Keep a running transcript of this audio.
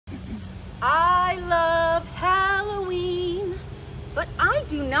I love Halloween, but I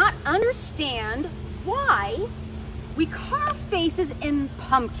do not understand why we carve faces in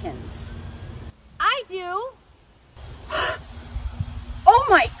pumpkins. I do. Oh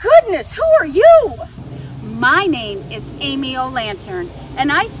my goodness, who are you? My name is Amy O'Lantern,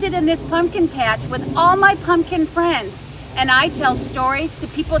 and I sit in this pumpkin patch with all my pumpkin friends, and I tell stories to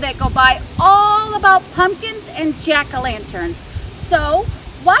people that go by all about pumpkins and jack-o'-lanterns. So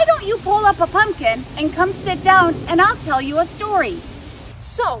why don't you pull up a pumpkin and come sit down and I'll tell you a story.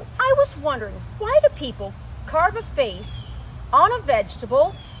 So I was wondering, why do people carve a face on a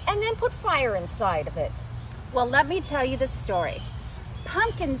vegetable and then put fire inside of it? Well, let me tell you the story.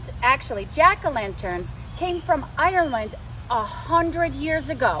 Pumpkins, actually jack-o'-lanterns, came from Ireland 100 years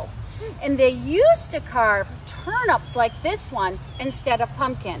ago. And they used to carve turnips like this one instead of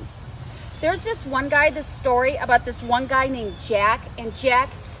pumpkins. There's this one guy, this story about this one guy named Jack, and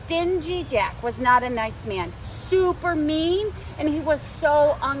Jack, stingy Jack, was not a nice man. Super mean, and he was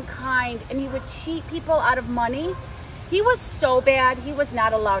so unkind, and he would cheat people out of money. He was so bad, he was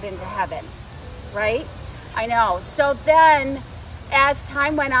not allowed into heaven, right? I know. So then, as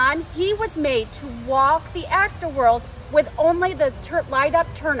time went on, he was made to walk the afterworld with only the light up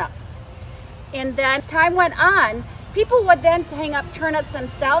turnip. And then as time went on, people would then hang up turnips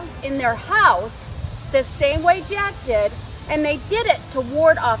themselves in their house the same way Jack did, and they did it to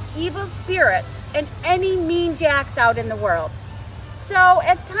ward off evil spirits and any mean jacks out in the world. So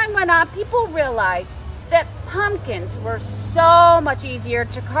as time went on, people realized that pumpkins were so much easier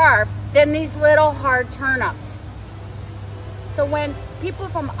to carve than these little hard turnips. So when people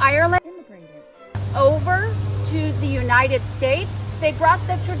from Ireland immigrated over to the United States, they brought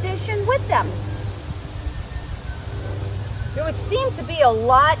the tradition with them. It would seem to be a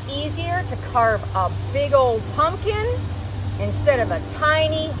lot easier to carve a big old pumpkin instead of a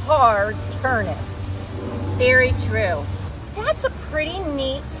tiny, hard turnip. Very true. That's a pretty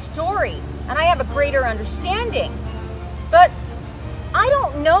neat story, and I have a greater understanding. But I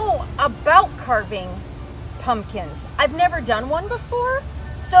don't know about carving pumpkins. I've never done one before.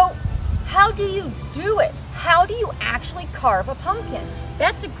 So how do you do it? How do you actually carve a pumpkin?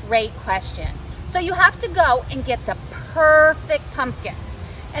 That's a great question. So you have to go and get the perfect pumpkin.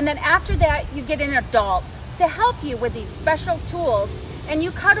 And then after that, you get an adult to help you with these special tools, and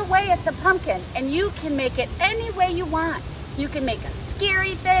you cut away at the pumpkin, and you can make it any way you want. You can make a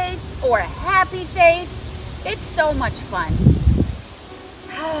scary face or a happy face. It's so much fun.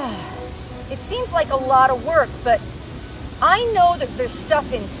 It seems like a lot of work, but I know that there's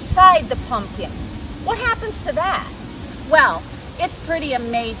stuff inside the pumpkin. What happens to that? Well, it's pretty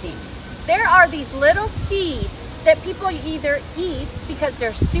amazing. There are these little seeds that people either eat because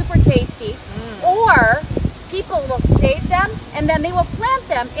they're super tasty, or people will save them and then they will plant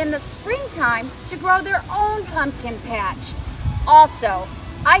them in the springtime to grow their own pumpkin patch. Also,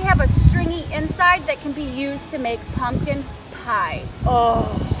 I have a stringy inside that can be used to make pumpkin pie.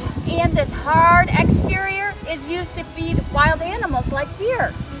 Oh. And this hard exterior is used to feed wild animals like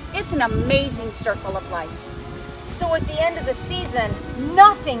deer. It's an amazing circle of life. So at the end of the season,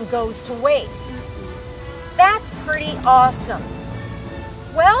 nothing goes to waste. That's pretty awesome.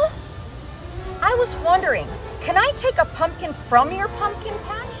 Well, I was wondering, can I take a pumpkin from your pumpkin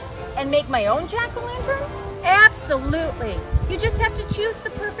patch and make my own jack-o'-lantern? Absolutely. You just have to choose the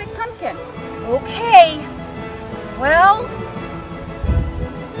perfect pumpkin. Okay. Well,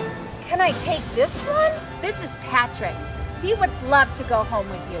 can I take this one? This is Patrick. He would love to go home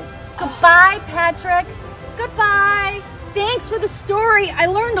with you. Goodbye, Patrick. Goodbye. Thanks for the story. I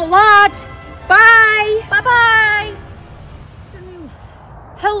learned a lot. Bye. Bye-bye.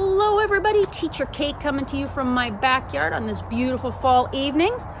 Hello everybody, Teacher Kate coming to you from my backyard on this beautiful fall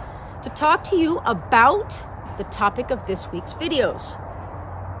evening to talk to you about the topic of this week's videos.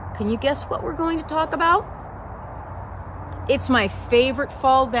 Can you guess what we're going to talk about? It's my favorite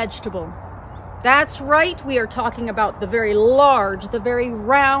fall vegetable. That's right, we are talking about the very large, the very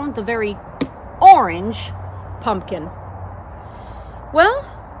round, the very orange pumpkin. Well,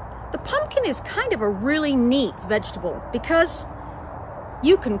 the pumpkin is kind of a really neat vegetable because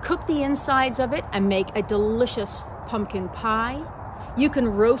you can cook the insides of it and make a delicious pumpkin pie. You can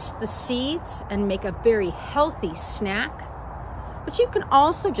roast the seeds and make a very healthy snack. But you can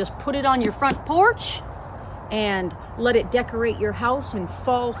also just put it on your front porch and let it decorate your house in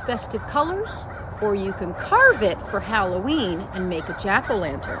fall festive colors. Or you can carve it for Halloween and make a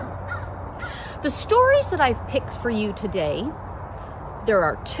jack-o'-lantern. The stories that I've picked for you today, there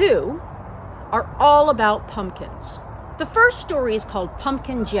are two, are all about pumpkins. The first story is called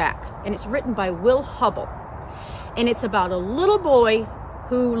Pumpkin Jack, and it's written by Will Hubble. And it's about a little boy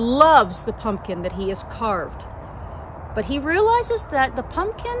who loves the pumpkin that he has carved. But he realizes that the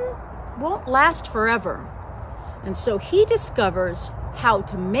pumpkin won't last forever. And so he discovers how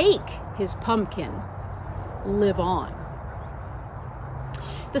to make his pumpkin live on.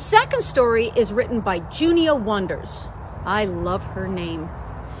 The second story is written by Junia Wonders. I love her name.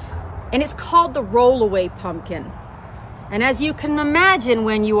 And it's called the Roll-AwayPumpkin. And as you can imagine,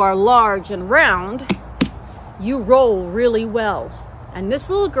 when you are large and round, you roll really well. And this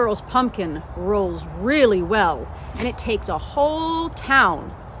little girl's pumpkin rolls really well. And it takes a whole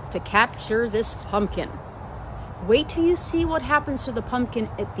town to capture this pumpkin. Wait till you see what happens to the pumpkin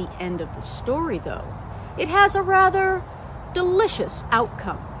at the end of the story, though. It has a rather delicious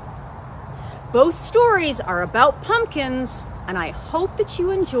outcome. Both stories are about pumpkins, and I hope that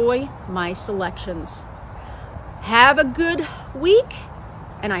you enjoy my selections. Have a good week,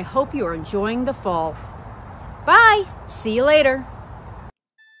 and I hope you are enjoying the fall. Bye! See you later.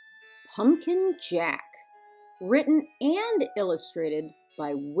 Pumpkin Jack, written and illustrated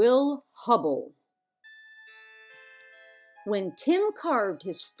by Will Hubble. When Tim carved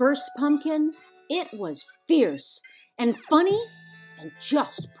his first pumpkin, it was fierce and funny and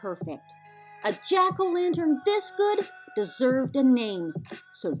just perfect. A jack-o'-lantern this good deserved a name,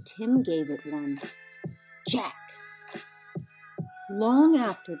 so Tim gave it one. Jack. Long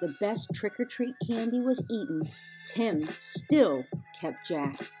after the best trick-or-treat candy was eaten, Tim still kept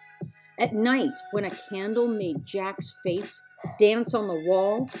Jack. At night, when a candle made Jack's face dance on the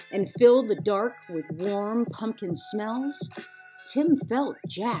wall and filled the dark with warm pumpkin smells, Tim felt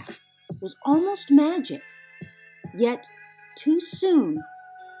Jack was almost magic. Yet, too soon,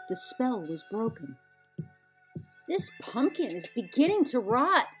 the spell was broken. "This pumpkin is beginning to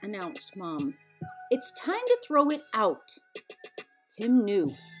rot," announced Mom. "It's time to throw it out." Tim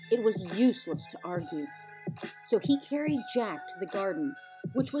knew it was useless to argue, so he carried Jack to the garden,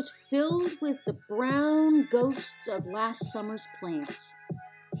 which was filled with the brown ghosts of last summer's plants.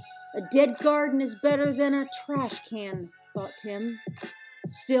 A dead garden is better than a trash can, thought Tim.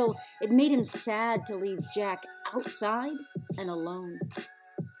 Still, it made him sad to leave Jack outside and alone.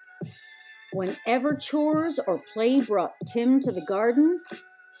 Whenever chores or play brought Tim to the garden,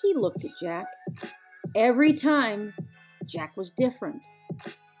 he looked at Jack. Every time, Jack was different.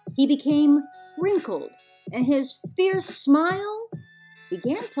 He became wrinkled, and his fierce smile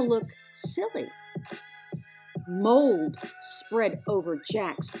began to look silly. Mold spread over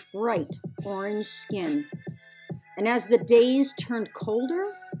Jack's bright orange skin, and as the days turned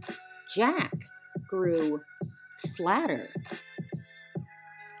colder, Jack grew flatter.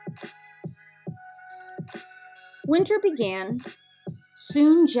 Winter began.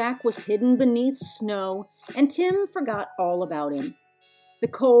 Soon Jack was hidden beneath snow, and Tim forgot all about him. The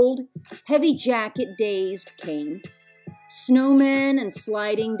cold, heavy jacket days came. Snowmen and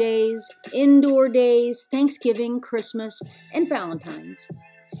sliding days, indoor days, Thanksgiving, Christmas, and Valentine's.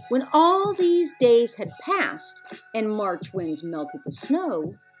 When all these days had passed and March winds melted the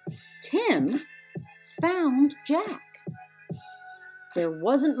snow, Tim found Jack. There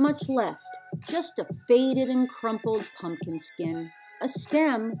wasn't much left, just a faded and crumpled pumpkin skin, a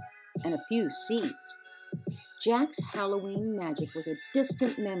stem, and a few seeds. Jack's Halloween magic was a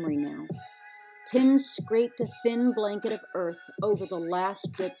distant memory now. Tim scraped a thin blanket of earth over the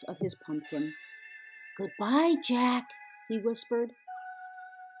last bits of his pumpkin. "Goodbye, Jack," he whispered.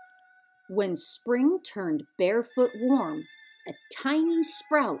 When spring turned barefoot warm, a tiny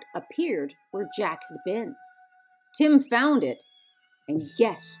sprout appeared where Jack had been. Tim found it and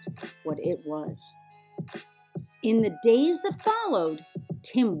guessed what it was. In the days that followed,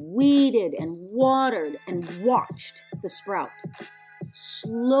 Tim weeded and watered and watched the sprout.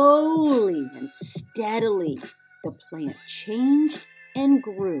 Slowly and steadily, the plant changed and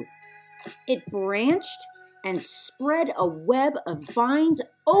grew. It branched and spread a web of vines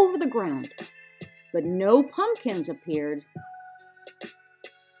over the ground, but no pumpkins appeared.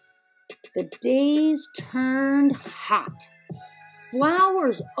 The days turned hot.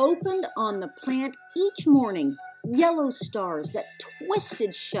 Flowers opened on the plant each morning, yellow stars that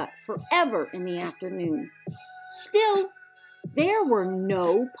twisted shut forever in the afternoon. Still, there were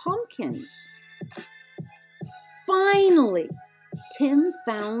no pumpkins. Finally, Tim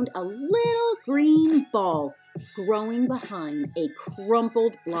found a little green ball growing behind a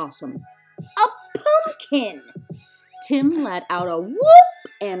crumpled blossom. A pumpkin! Tim let out a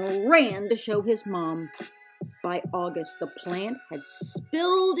whoop and ran to show his mom. By August, the plant had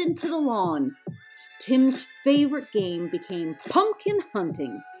spilled into the lawn. Tim's favorite game became pumpkin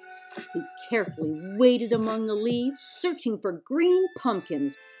hunting. He carefully waded among the leaves, searching for green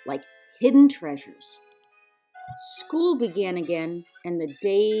pumpkins like hidden treasures. School began again, and the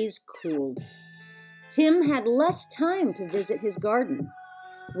days cooled. Tim had less time to visit his garden.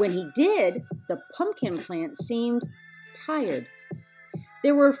 When he did, the pumpkin plant seemed tired.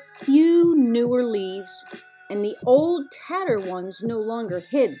 There were few newer leaves, and the old tattered ones no longer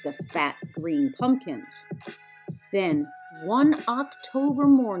hid the fat green pumpkins. Then, one October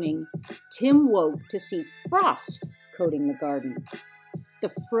morning, Tim woke to see frost coating the garden.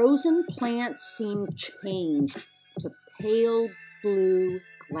 The frozen plants seemed changed to pale blue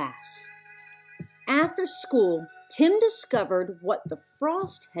glass. After school, Tim discovered what the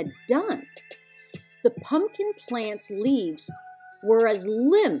frost had done. The pumpkin plant's leaves were as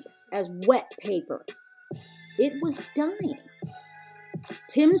limp as wet paper. It was dying.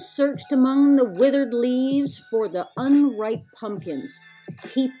 Tim searched among the withered leaves for the unripe pumpkins.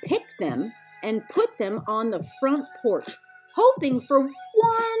 He picked them and put them on the front porch, hoping for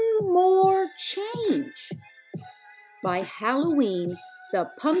one more change. By Halloween, the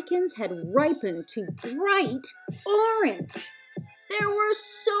pumpkins had ripened to bright orange. There were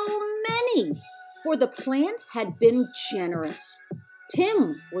so many, for the plant had been generous.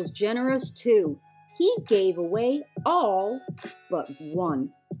 Tim was generous too. He gave away all but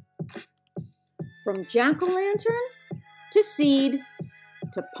one. From jack-o'-lantern to seed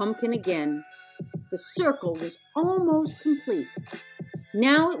to pumpkin again, the circle was almost complete.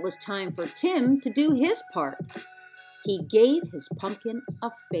 Now it was time for Tim to do his part. He gave his pumpkin a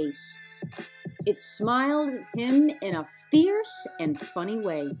face. It smiled at him in a fierce and funny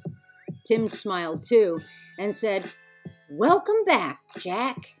way. Tim smiled too and said, "Welcome back,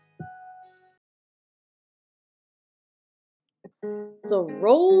 Jack." The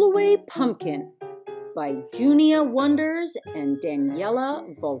Roll-Away Pumpkin by Junia Wonders and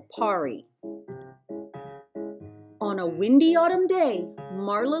Daniela Volpari. On a windy autumn day,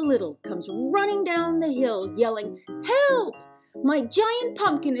 Marla Little comes running down the hill yelling, "Help! My giant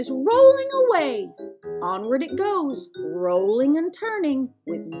pumpkin is rolling away!" Onward it goes, rolling and turning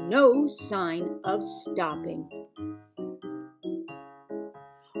with no sign of stopping.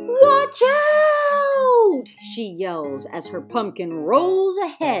 "Watch out!" she yells as her pumpkin rolls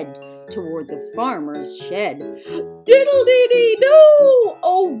ahead toward the farmer's shed. "Diddle-dee-dee-doo!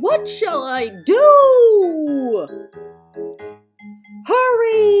 Oh, what shall I do?"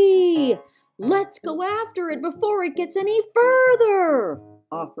 "Hurry! Let's go after it before it gets any further,"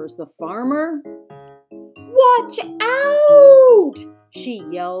 offers the farmer. "Watch out!" she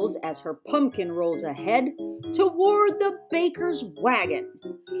yells as her pumpkin rolls ahead toward the baker's wagon.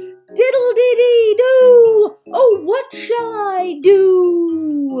 "Diddle-dee-dee-doo! Oh, what shall I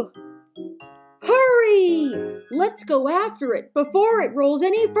do?" "Hurry! Let's go after it before it rolls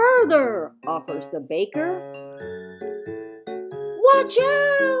any further," offers the baker. "Watch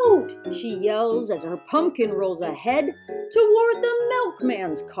out!" she yells as her pumpkin rolls ahead toward the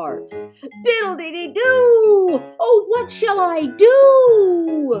milkman's cart. "Diddle-dee-dee-doo! Oh, what shall I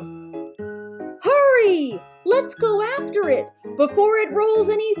do?" "Hurry! Let's go after it before it rolls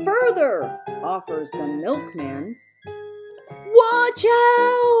any further," offers the milkman. "Watch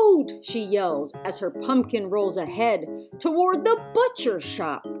out!" she yells as her pumpkin rolls ahead toward the butcher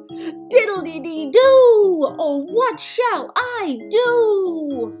shop. "Diddle-dee-dee-doo! Oh, what shall I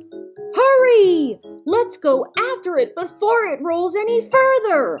do?" "Hurry! Let's go after it before it rolls any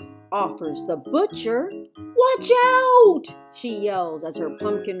further," offers the butcher. "Watch out!" she yells as her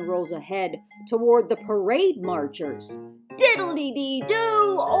pumpkin rolls ahead toward the parade marchers. "Diddle-dee-dee-doo!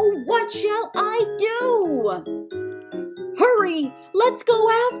 Oh, what shall I do?" "Hurry! Let's go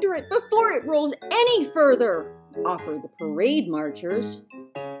after it before it rolls any further," offer the parade marchers.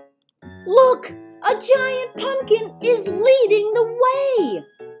 "Look! A giant pumpkin is leading the way!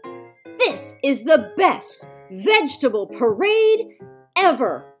 This is the best vegetable parade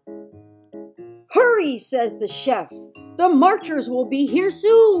ever!" "Hurry," says the chef. "The marchers will be here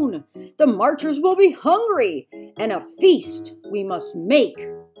soon. The marchers will be hungry, and a feast we must make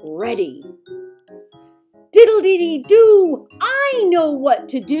ready." "Diddle-dee-dee-doo! I know what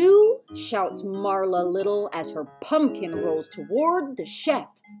to do!" shouts Marla Little as her pumpkin rolls toward the chef,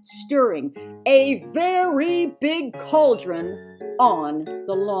 stirring a very big cauldron on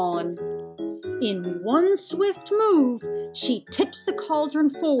the lawn. In one swift move, she tips the cauldron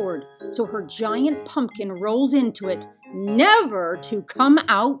forward so her giant pumpkin rolls into it, never to come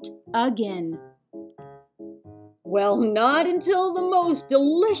out again. Well, not until the most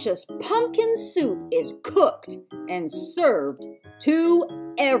delicious pumpkin soup is cooked and served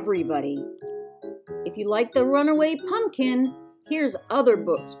to everybody. If you like The Runaway Pumpkin, here's other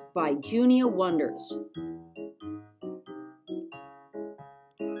books by Junia Wonders.